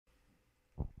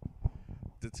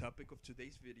The topic of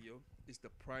today's video is the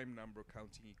prime number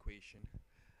counting equation.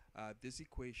 This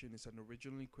equation is an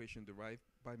original equation derived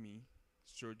by me,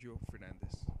 Sergio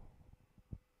Fernandez.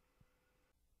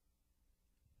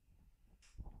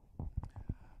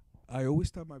 I always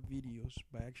start my videos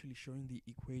by actually showing the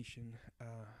equation,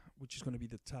 which is going to be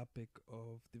the topic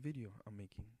of the video I'm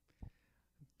making.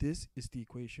 This is the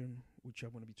equation which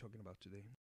I'm going to be talking about today.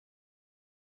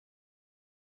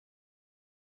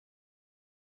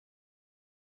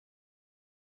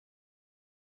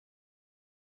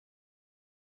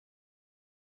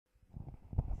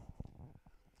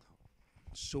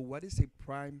 So what is a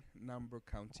prime number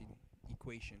counting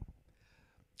equation?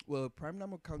 Well, a prime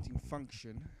number counting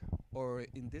function, or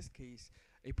in this case,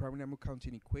 a prime number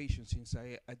counting equation, since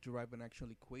I derive an actual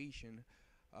equation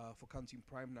for counting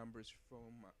prime numbers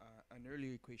from an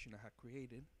earlier equation I had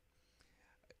created,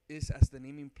 is, as the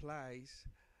name implies,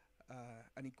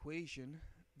 an equation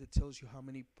that tells you how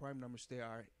many prime numbers there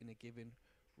are in a given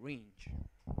range.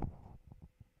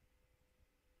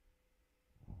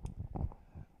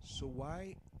 So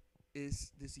why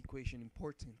is this equation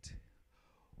important?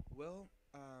 Well,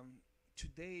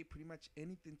 today pretty much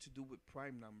anything to do with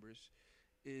prime numbers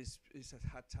is a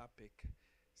hot topic,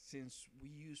 since we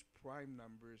use prime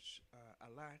numbers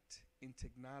a lot in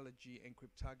technology and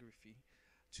cryptography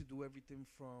to do everything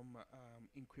from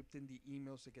encrypting the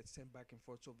emails that get sent back and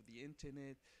forth over the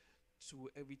internet, to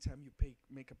every time you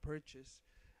make a purchase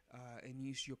and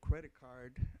use your credit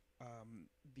card,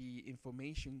 the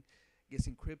information gets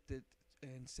encrypted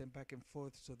and sent back and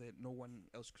forth so that no one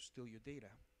else could steal your data.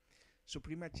 So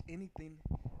pretty much anything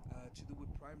to do with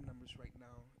prime numbers right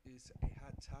now is a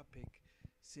hot topic,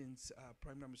 since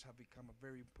prime numbers have become a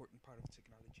very important part of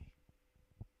technology.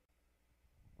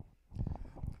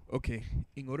 Okay,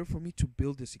 in order for me to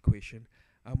build this equation,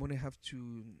 I'm going to have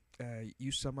to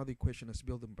use some other equation as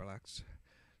building blocks.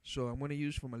 So I'm going to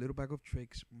use, for my little bag of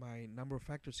tricks, my number of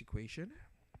factors equation.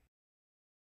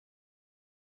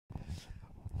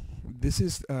 This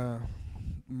is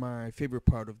my favorite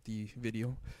part of the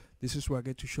video. This is where I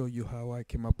get to show you how I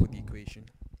came up with the equation.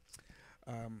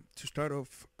 To start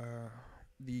off,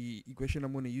 the equation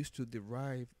I'm going to use to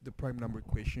derive the prime number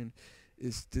equation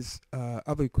is this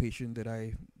other equation that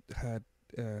I had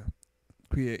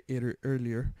created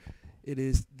earlier. It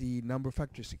is the number of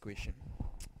factors equation.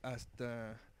 As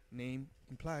the name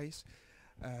implies,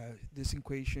 this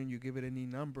equation, you give it any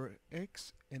number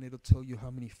x and it'll tell you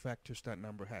how many factors that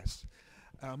number has.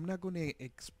 I'm not going to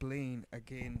explain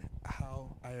again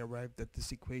how I arrived at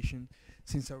this equation,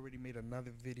 since I already made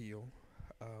another video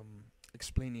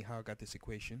explaining how I got this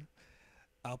equation.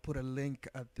 I'll put a link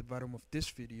at the bottom of this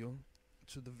video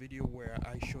to the video where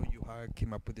I show you how I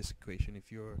came up with this equation,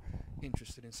 if you're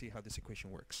interested in seeing how this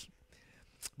equation works.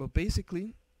 But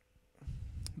basically,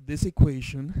 this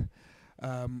equation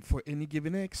for any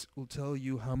given x will tell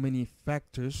you how many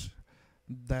factors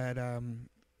that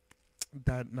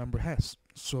that number has.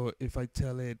 So if I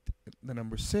tell it the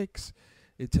number 6,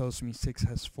 it tells me 6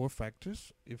 has 4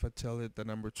 factors. If I tell it the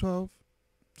number 12,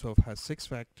 12 has 6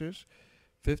 factors.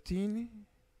 15,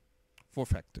 4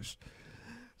 factors.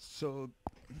 So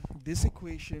this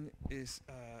equation is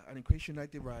an equation I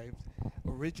derived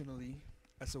originally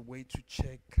as a way to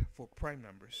check for prime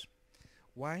numbers.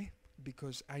 Why?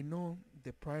 Because I know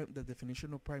the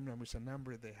definition of prime number is a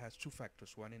number that has 2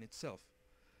 factors, one in itself.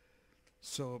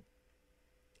 So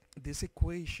this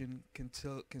equation can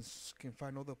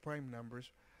find all the prime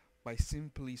numbers by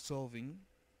simply solving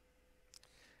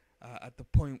at the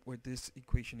point where this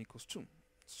equation equals 2.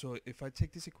 So if I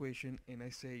take this equation and I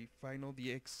say find all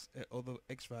the x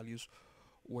values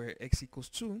where x equals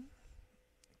 2,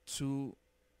 2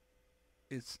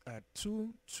 is at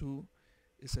 2, 2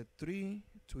 is at 3,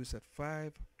 2 is at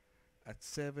 5, at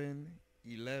 7,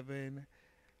 11,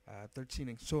 13,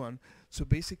 and so on. So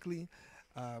basically,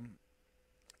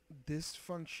 this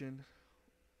function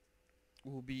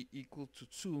will be equal to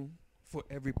 2 for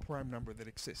every prime number that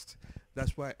exists.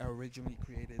 That's why I originally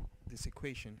created this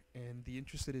equation. And the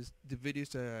video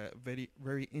is a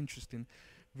very interesting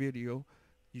video.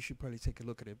 You should probably take a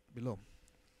look at it below.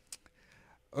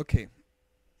 Okay.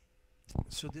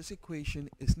 So this equation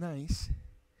is nice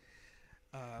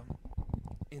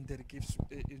in that it gives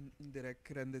in that I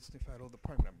could identify all the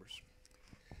prime numbers.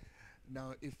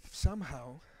 Now, if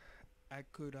somehow I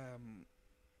could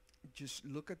just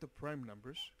look at the prime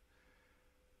numbers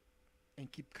and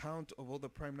keep count of all the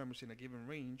prime numbers in a given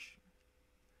range,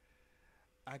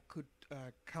 I could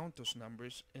count those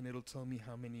numbers and it'll tell me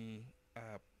how many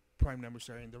prime numbers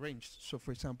are in the range. So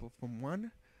for example, from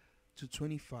 1 to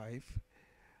 25,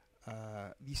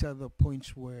 these are the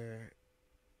points where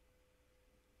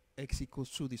x equals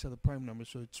 2. These are the prime numbers.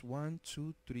 So it's 1,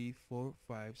 2, 3, 4,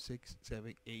 5, 6,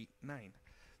 7, 8, 9.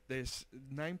 There's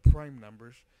 9 prime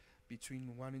numbers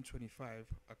between 1 and 25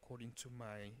 according to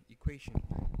my equation.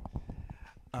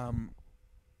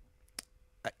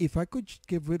 If I could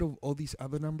get rid of all these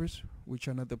other numbers, which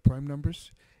are not the prime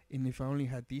numbers, and if I only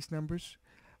had these numbers,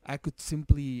 I could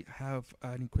simply have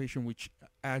an equation which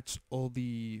adds all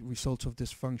the results of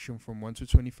this function from 1 to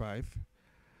 25.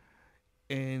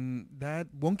 And that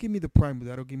won't give me the prime, but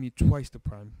that'll give me twice the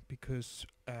prime, because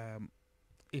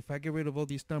if I get rid of all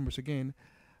these numbers again,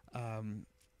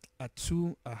 at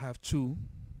 2 I have 2,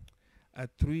 at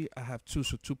 3 I have 2,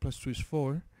 so 2 plus 2 is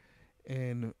 4,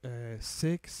 and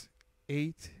 6,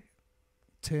 8,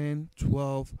 10,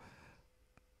 12,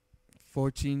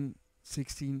 14,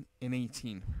 16, and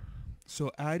 18.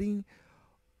 So adding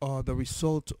the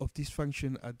result of this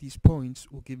function at these points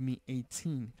will give me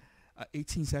 18.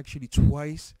 18 is actually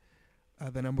twice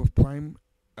the number of prime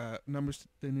numbers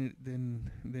than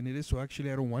it is. So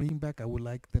actually I don't want 18 back. I would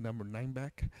like the number 9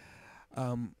 back.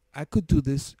 I could do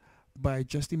this by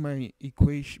adjusting my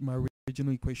equation, my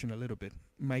original equation a little bit.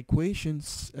 My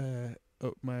equations,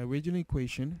 my original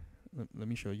equation, let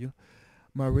me show you.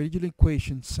 My original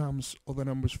equation sums all the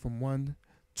numbers from 1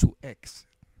 to x.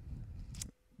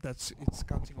 It's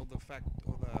counting all the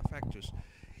factors.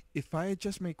 If I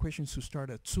adjust my equations to start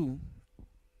at 2,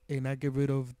 and I get rid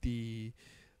of the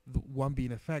 1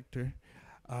 being a factor,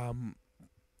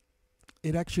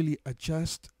 it actually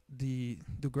adjusts the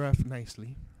graph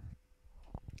nicely.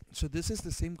 So this is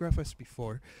the same graph as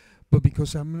before, but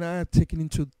because I'm not taking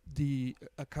into the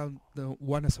account the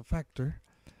 1 as a factor,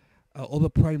 all the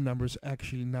prime numbers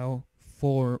actually now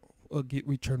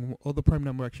return. All the prime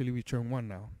number actually return 1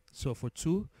 now. So for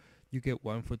 2, you get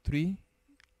 1. For 3,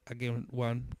 again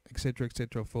 1, etc.,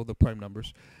 etc. for the prime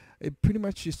numbers. It pretty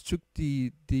much just took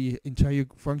the entire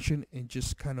function and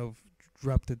just kind of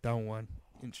dropped it down 1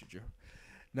 integer.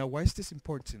 Now, why is this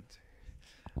important?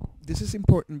 This is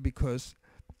important because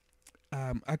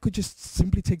I could just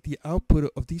simply take the output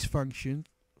of these functions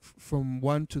from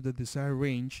 1 to the desired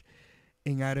range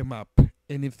and add them up.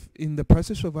 And if in the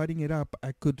process of adding it up,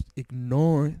 I could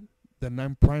ignore the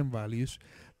 9 prime values,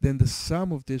 then the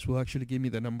sum of this will actually give me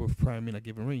the number of prime in a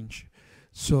given range.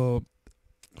 So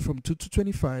from 2 to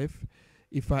 25,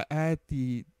 if I add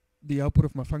the output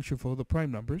of my function for all the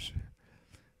prime numbers,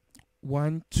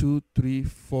 1, 2, 3,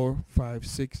 4, 5,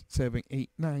 6, 7, 8,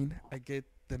 9, I get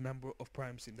the number of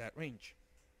primes in that range.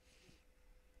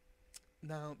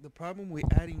 Now, the problem with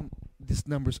adding these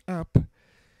numbers up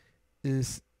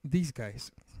is these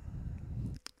guys.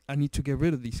 I need to get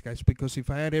rid of these guys, because if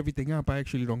I add everything up, I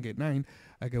actually don't get 9.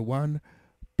 I get 1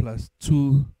 plus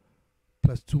 2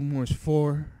 more is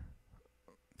 4,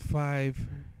 5,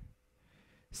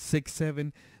 6,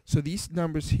 7. So these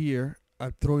numbers here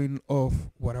are throwing off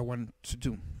what I want to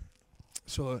do.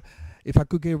 So if I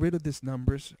could get rid of these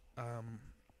numbers,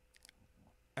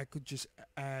 I could just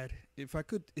add. If I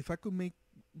could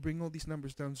bring all these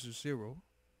numbers down to 0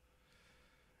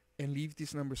 and leave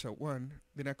these numbers at 1,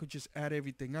 then I could just add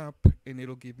everything up, and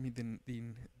it'll give me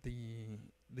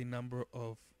the number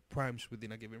of primes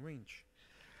within a given range.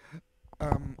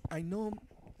 I know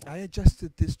I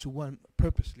adjusted this to 1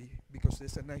 purposely because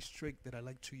there's a nice trick that I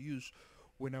like to use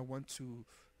when I want to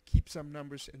keep some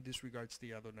numbers and disregards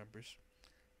the other numbers.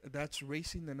 That's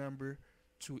raising the number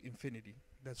to infinity.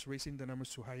 That's raising the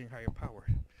numbers to higher and higher power.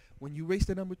 When you raise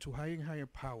the number to higher and higher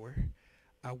power,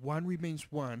 1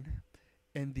 remains 1,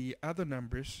 and the other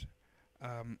numbers,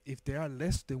 if they are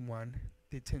less than 1,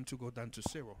 they tend to go down to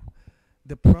 0.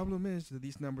 The problem is that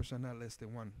these numbers are not less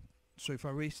than 1. So if I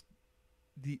raise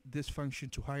this function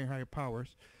to higher and higher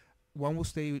powers, 1 will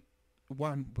stay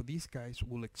 1, but these guys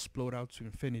will explode out to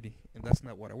infinity, and that's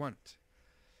not what I want.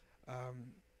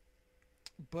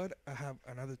 But I have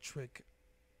another trick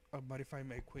of modifying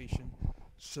my equation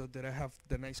so that I have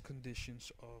the nice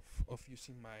conditions of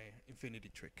using my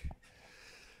infinity trick.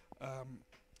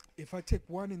 If I take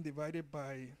 1 and divide it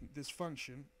by this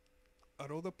function,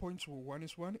 at all the points where 1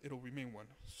 is 1, it'll remain 1.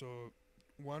 So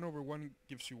 1 over 1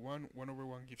 gives you 1, 1 over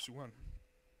 1 gives you 1.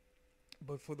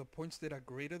 But for the points that are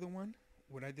greater than 1,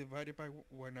 when I divide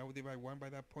 1 by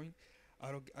that point,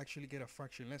 I'll actually get a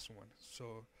fraction less than 1.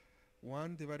 So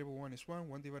 1 divided by 1 is 1,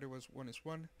 1 divided by 1 is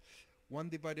 1, 1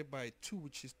 divided by 2,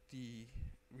 which is the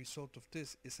result of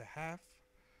this, is a half.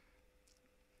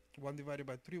 1 divided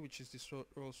by 3, which is the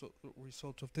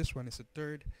result of this one, is a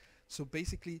third. So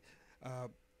basically,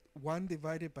 1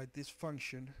 divided by this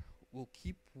function will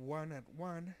keep 1 at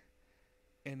 1,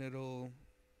 and it'll.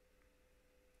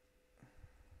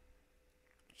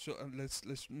 So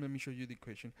let me show you the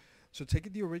equation. So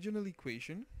take the original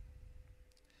equation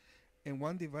and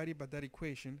 1 divided by that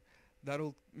equation,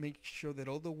 that'll make sure that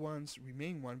all the ones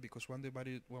remain 1 because 1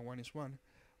 divided by 1 is 1.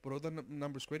 But all the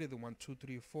numbers greater than 1, 2,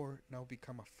 3, or 4 now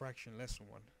become a fraction less than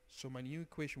 1. So my new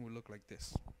equation will look like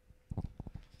this.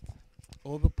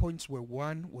 All the points where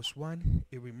 1 was 1,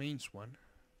 it remains 1.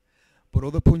 But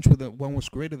all the points where the 1 was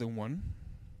greater than 1,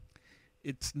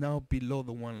 it's now below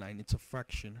the 1 line. It's a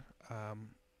fraction.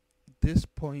 This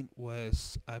point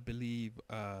was, I believe,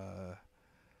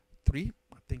 3,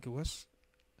 I think it was.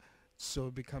 So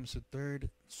it becomes a third,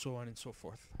 so on and so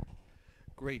forth.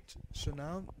 Great. So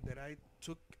now that I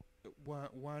took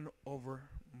 1 over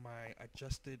my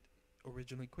adjusted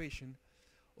original equation,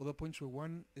 all the points where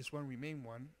 1 is 1 remain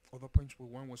 1. All the points where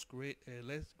 1 was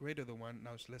greater than 1,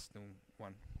 now it's less than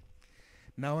 1.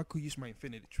 Now I could use my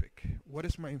infinity trick. What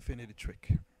is my infinity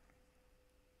trick?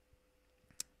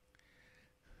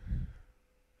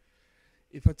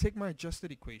 If I take my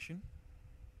adjusted equation,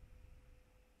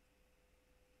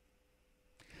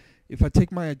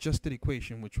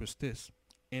 which was this,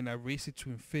 and I raise it to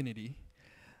infinity,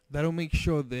 that'll make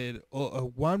sure that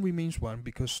 1 remains 1,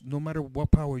 because no matter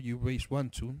what power you raise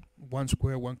 1 to, 1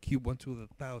 square, 1 cube, 1 to the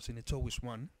 1,000, it's always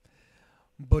 1.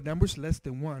 But numbers less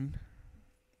than 1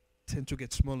 tend to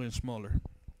get smaller and smaller.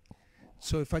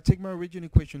 So if I take my original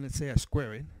equation, let's say I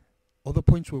square it, all the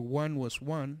points where 1 was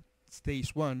 1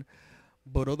 stays 1,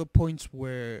 but all the points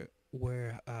where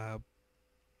 1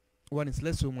 is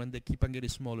less than 1, they keep on getting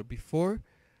smaller. Before,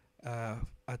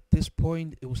 at this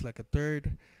point, it was like a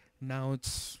third. Now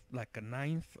it's like a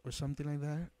ninth or something like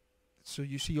that. So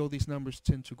you see all these numbers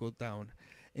tend to go down.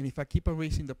 And if I keep on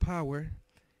raising the power,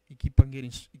 it keeps on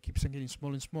getting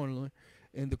smaller and smaller.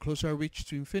 And the closer I reach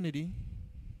to infinity,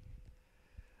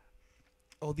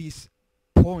 all these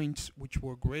points which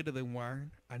were greater than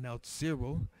 1 are now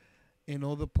 0. And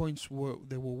all the points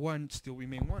that were 1 still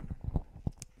remain 1.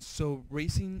 So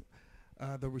raising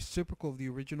the reciprocal of the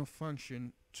original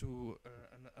function to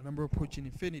a number approaching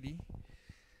infinity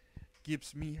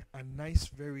gives me a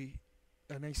nice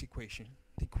equation.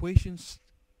 The equations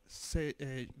that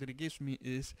it gives me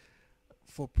is,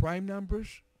 for prime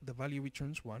numbers, the value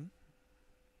returns 1.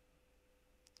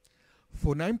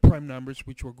 For 9 prime numbers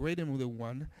which were greater than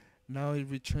 1, now it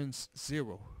returns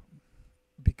 0,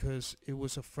 because it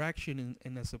was a fraction,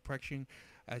 and as a fraction,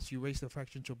 as you raise the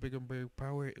fraction to a bigger and bigger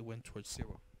power, it went towards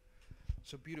 0.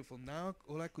 So beautiful. Now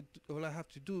all I have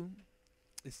to do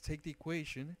is take the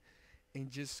equation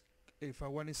and just, if I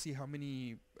want to see how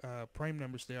many prime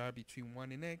numbers there are between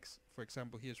 1 and x, for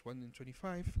example, here's 1 and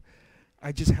 25,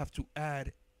 I just have to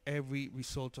add every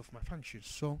result of my function.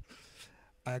 So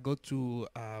I go to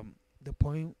the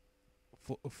point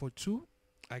for 2,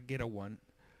 I get a 1.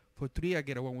 For 3, I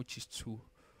get a 1, which is 2.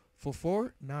 For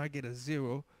 4, now I get a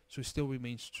 0, so it still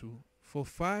remains 2. For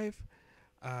 5,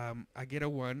 I get a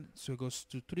 1, so it goes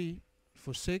to 3.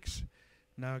 For 6,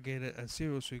 now I get a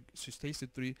 0, so it stays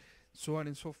at 3, so on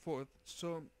and so forth.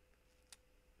 So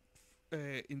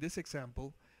in this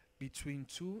example, between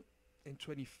 2 and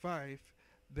 25,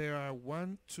 there are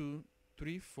 1, 2,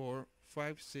 3, 4,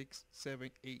 5, 6,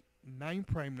 7, 8, 9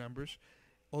 prime numbers.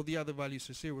 All the other values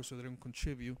are 0, so they don't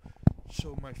contribute.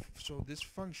 So this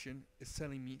function is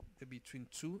telling me that between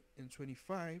 2 and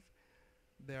 25,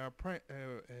 there are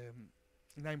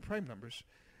 9 prime numbers.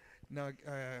 Now,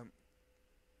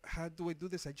 how do I do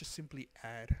this? I just simply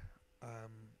add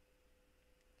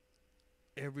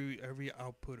every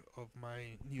output of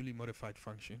my newly modified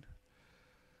function,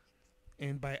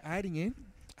 and by adding it,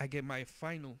 I get my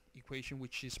final equation,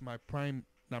 which is my prime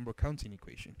number counting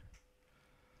equation.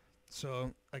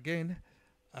 So again,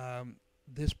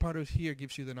 this part of here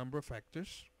gives you the number of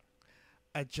factors.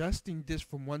 Adjusting this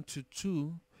from 1 to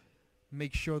 2,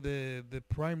 make sure the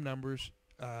prime numbers,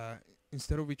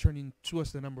 instead of returning 2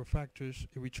 as the number of factors,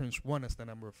 it returns 1 as the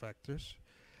number of factors.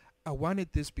 I wanted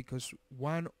this because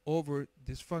 1 over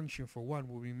this function for 1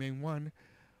 will remain 1,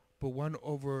 but 1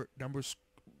 over numbers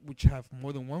which have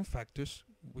more than 1 factors,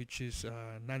 which is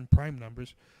non-prime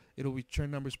numbers, it'll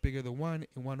return numbers bigger than 1,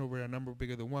 and 1 over a number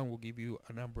bigger than 1 will give you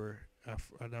a number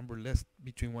less,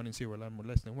 between 1 and 0, a number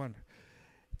less than 1.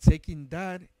 Taking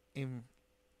that and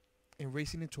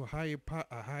raising it to a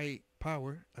high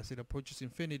power as it approaches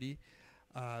infinity,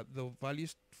 the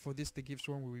values for this that gives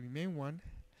 1 will remain 1.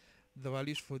 The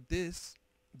values for this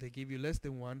that give you less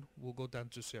than 1 will go down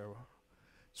to 0.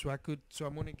 So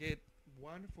I'm going to get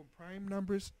 1 for prime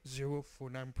numbers, 0 for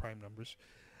non-prime numbers.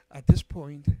 At this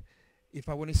point, if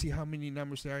I want to see how many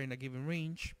numbers there are in a given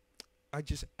range, I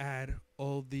just add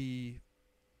all the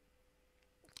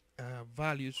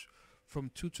values from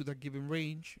 2 to the given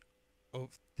range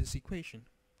of this equation,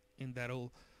 and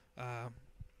that'll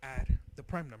add the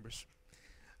prime numbers.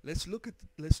 Let's look at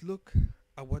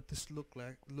what this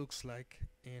looks like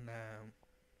in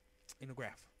a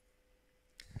graph.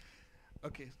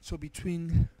 Okay, so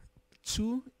between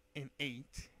 2 and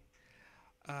 8,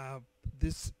 uh,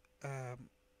 this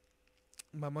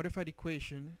my modified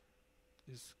equation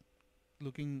is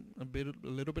looking a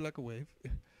little bit like a wave.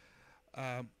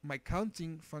 My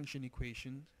counting function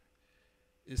equation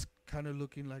is kind of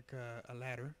looking like a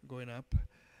ladder going up,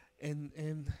 and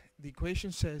the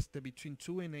equation says that between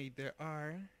 2 and 8 there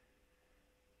are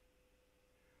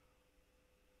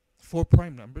 4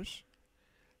 prime numbers,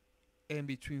 and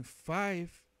between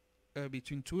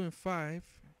 2 and 5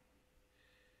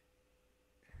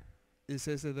 it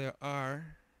says that there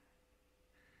are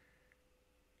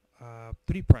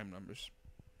 3 prime numbers.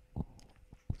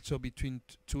 So between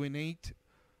 2 and 8,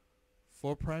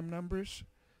 4 prime numbers,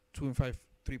 2 and 5,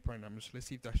 3 prime numbers. Let's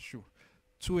see if that's true.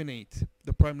 2 and 8,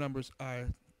 the prime numbers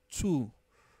are 2,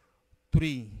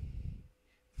 3,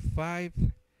 5,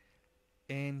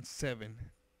 and 7.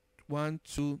 1,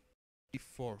 2, 3,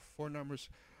 4. 4 numbers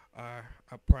are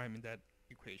prime in that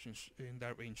equation, in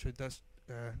that range. So it does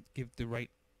give the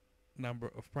right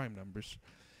number of prime numbers.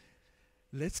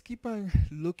 Let's keep on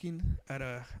looking at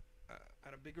a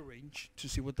bigger range to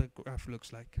see what the graph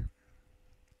looks like.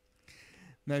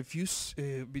 Now, if you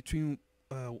between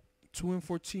 2 and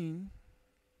 14,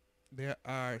 there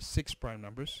are 6 prime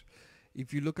numbers.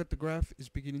 If you look at the graph, it's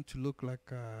beginning to look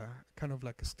like kind of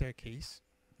like a staircase.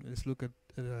 Let's look at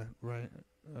right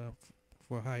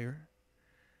for higher.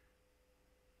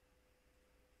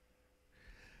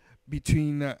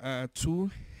 Between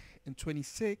 2 and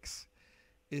 26,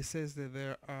 it says that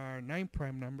there are 9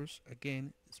 prime numbers.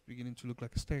 Again, it's beginning to look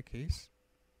like a staircase.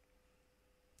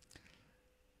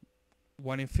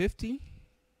 1 and 50.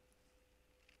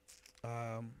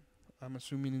 I'm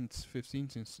assuming it's 15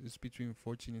 since it's between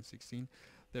 14 and 16.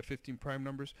 There are 15 prime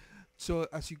numbers. So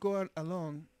as you go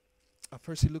along, at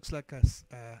first it looks like a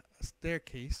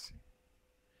staircase,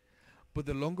 but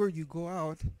the longer you go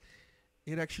out,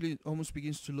 it actually almost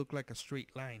begins to look like a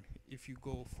straight line if you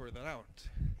go further out.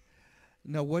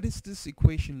 Now, what does this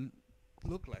equation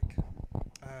look like?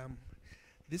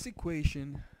 This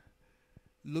equation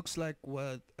looks like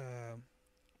what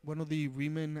one of the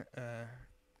Riemann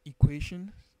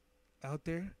equations out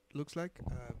there looks like.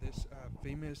 This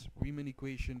famous Riemann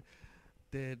equation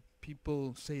that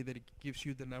people say that it gives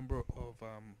you the number of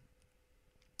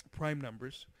prime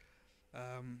numbers,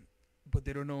 but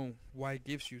they don't know why it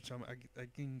gives you some. I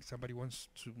think somebody wants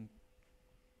to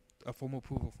a formal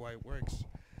proof of why it works.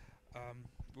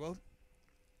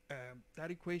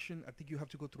 That equation, I think you have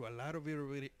to go through a lot of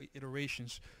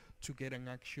iterations to get an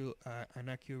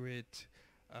accurate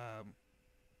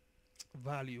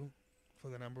value for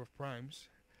the number of primes,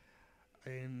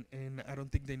 and I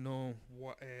don't think they know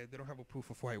what they don't have a proof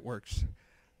of why it works.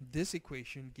 This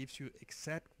equation gives you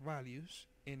exact values,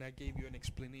 and I gave you an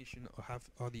explanation of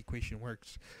how the equation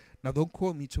works. Now, don't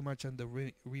quote me too much on the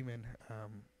Riemann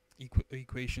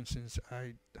equation, since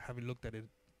I haven't looked at it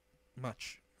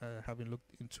much. Haven't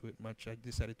looked into it much. I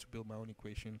decided to build my own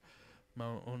equation, my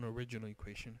own original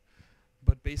equation.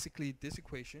 But basically, this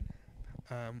equation,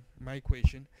 my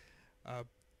equation,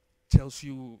 tells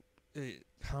you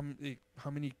how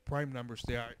many prime numbers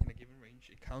there are in a given range.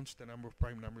 It counts the number of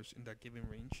prime numbers in that given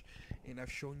range, and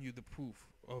I've shown you the proof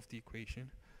of the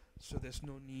equation. So there's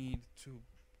no need to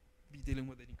be dealing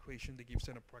with an equation that gives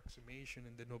an approximation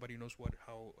and then nobody knows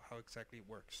how exactly it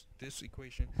works. This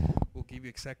equation will give you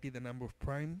exactly the number of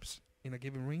primes in a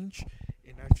given range,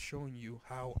 and I've shown you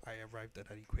how I arrived at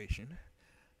that equation.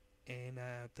 And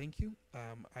thank you.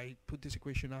 I put this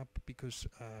equation up because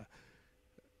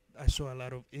I saw a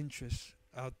lot of interest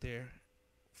out there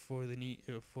for the need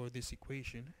for this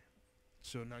equation.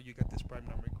 So now you got this prime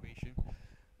number equation.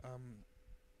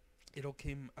 It all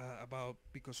came about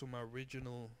because of my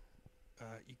original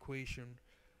equation,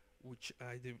 which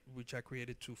I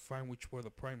created to find which were the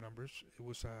prime numbers. It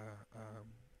was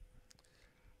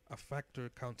a factor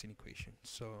counting equation.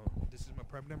 So this is my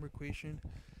prime number equation.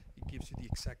 It gives you the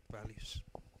exact values.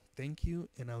 Thank you,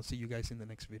 and I'll see you guys in the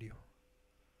next video.